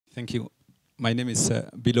Thank you. My name is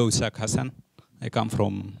Bilo Isaac Hassan. I come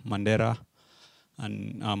from Mandera,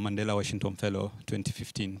 and I'm Mandela Washington Fellow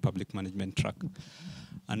 2015 Public Management Track.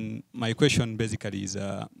 And my question basically is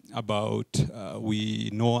about we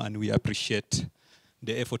know and we appreciate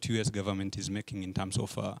the effort US government is making in terms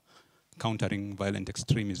of countering violent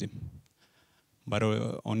extremism. But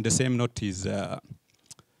on the same note is,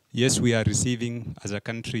 yes, we are receiving as a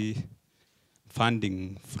country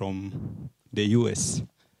funding from the US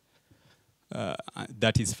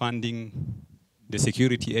that is funding the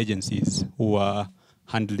security agencies who are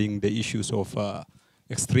handling the issues of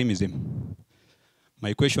extremism.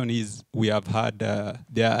 My question is, we have had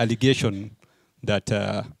there are allegations that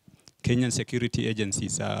Kenyan security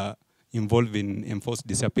agencies are involved in enforced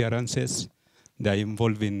disappearances, they are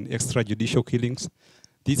involved in extrajudicial killings.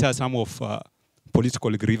 These are some of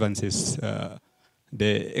political grievances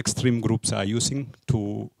the extreme groups are using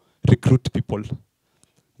to recruit people.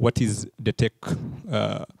 What is the take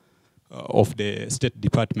of the State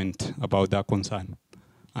Department about that concern?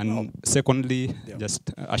 And secondly,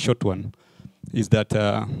 just a short one, is that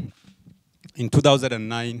in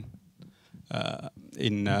 2009,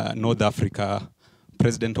 in North Africa,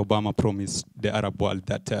 President Obama promised the Arab world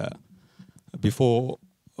that before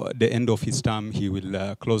the end of his term, he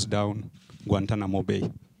will close down Guantanamo Bay.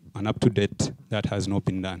 And up to date, that has not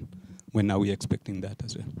been done. When are we expecting that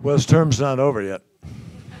as well? Well, his term's not over yet.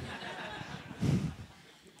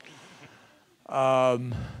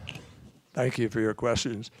 Thank you for your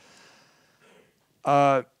questions.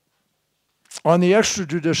 On the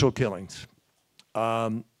extrajudicial killings,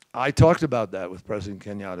 I talked about that with President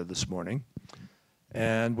Kenyatta this morning,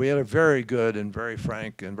 and we had a very good and very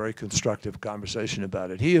frank and very constructive conversation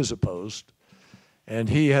about it. He is opposed, and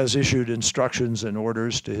he has issued instructions and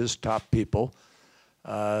orders to his top people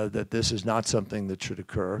that this is not something that should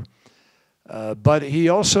occur. But he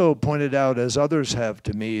also pointed out, as others have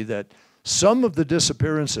to me, that some of the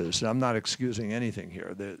disappearances, and I'm not excusing anything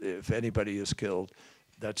here, if anybody is killed,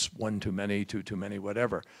 that's one too many, two too many,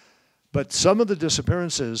 whatever. But some of the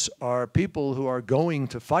disappearances are people who are going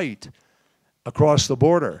to fight across the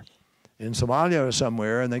border in Somalia or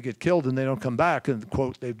somewhere, and they get killed and they don't come back, and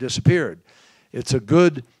quote, they've disappeared. It's a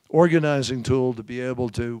good organizing tool to be able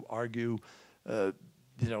to argue,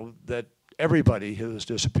 that everybody who has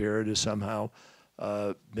disappeared has somehow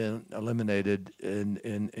been eliminated in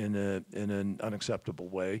an unacceptable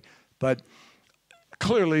way. But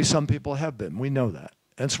clearly some people have been. We know that.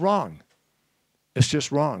 And it's wrong. It's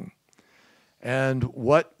just wrong. And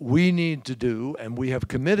what we need to do, and we have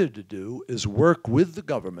committed to do, is work with the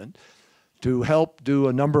government to help do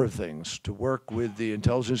a number of things, to work with the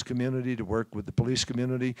intelligence community, to work with the police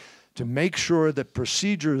community, to make sure that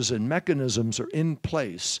procedures and mechanisms are in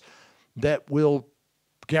place that will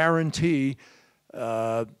guarantee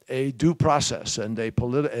a due process and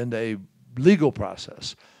a legal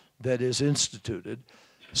process that is instituted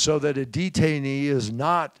so that a detainee is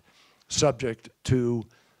not subject to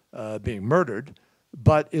being murdered,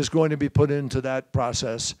 but is going to be put into that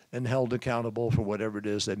process and held accountable for whatever it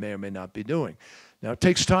is they may or may not be doing. Now, it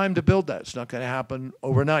takes time to build that. It's not going to happen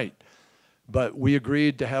overnight. But we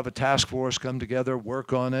agreed to have a task force come together,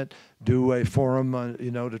 work on it, do a forum,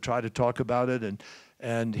 to try to talk about it.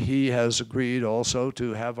 And he has agreed also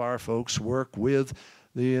to have our folks work with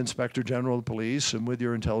the Inspector General of Police and with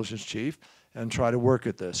your intelligence chief and try to work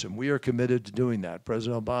at this. And we are committed to doing that.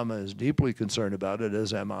 President Obama is deeply concerned about it,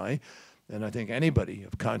 as am I. And I think anybody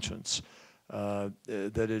of conscience, that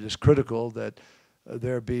it is critical that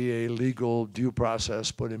there be a legal due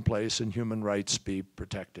process put in place and human rights be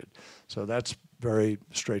protected. So that's very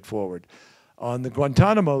straightforward. On the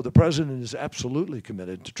Guantanamo, the president is absolutely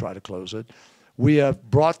committed to try to close it. We have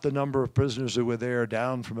brought the number of prisoners who were there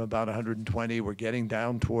down from about 120. We're getting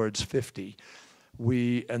down towards 50.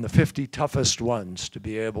 And the 50 toughest ones to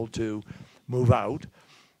be able to move out.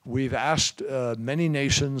 We've asked, many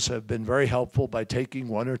nations have been very helpful by taking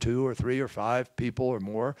 1 or 2 or 3 or 5 people or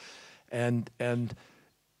more. And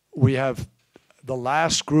we have the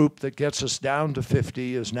last group that gets us down to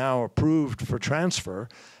 50 is now approved for transfer,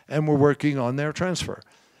 and we're working on their transfer.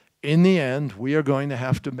 In the end, we are going to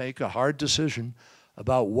have to make a hard decision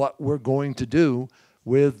about what we're going to do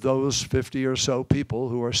with those 50 or so people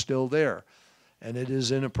who are still there. And it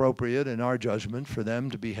is inappropriate in our judgment for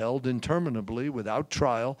them to be held interminably without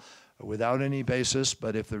trial, or without any basis.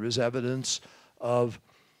 But if there is evidence of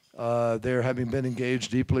their having been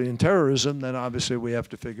engaged deeply in terrorism, then obviously we have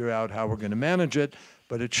to figure out how we're going to manage it.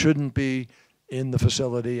 But it shouldn't be in the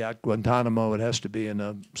facility at Guantanamo. It has to be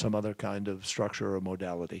in some other kind of structure or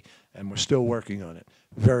modality. And we're still working on it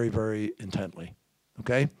very, very intently.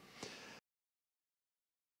 Okay?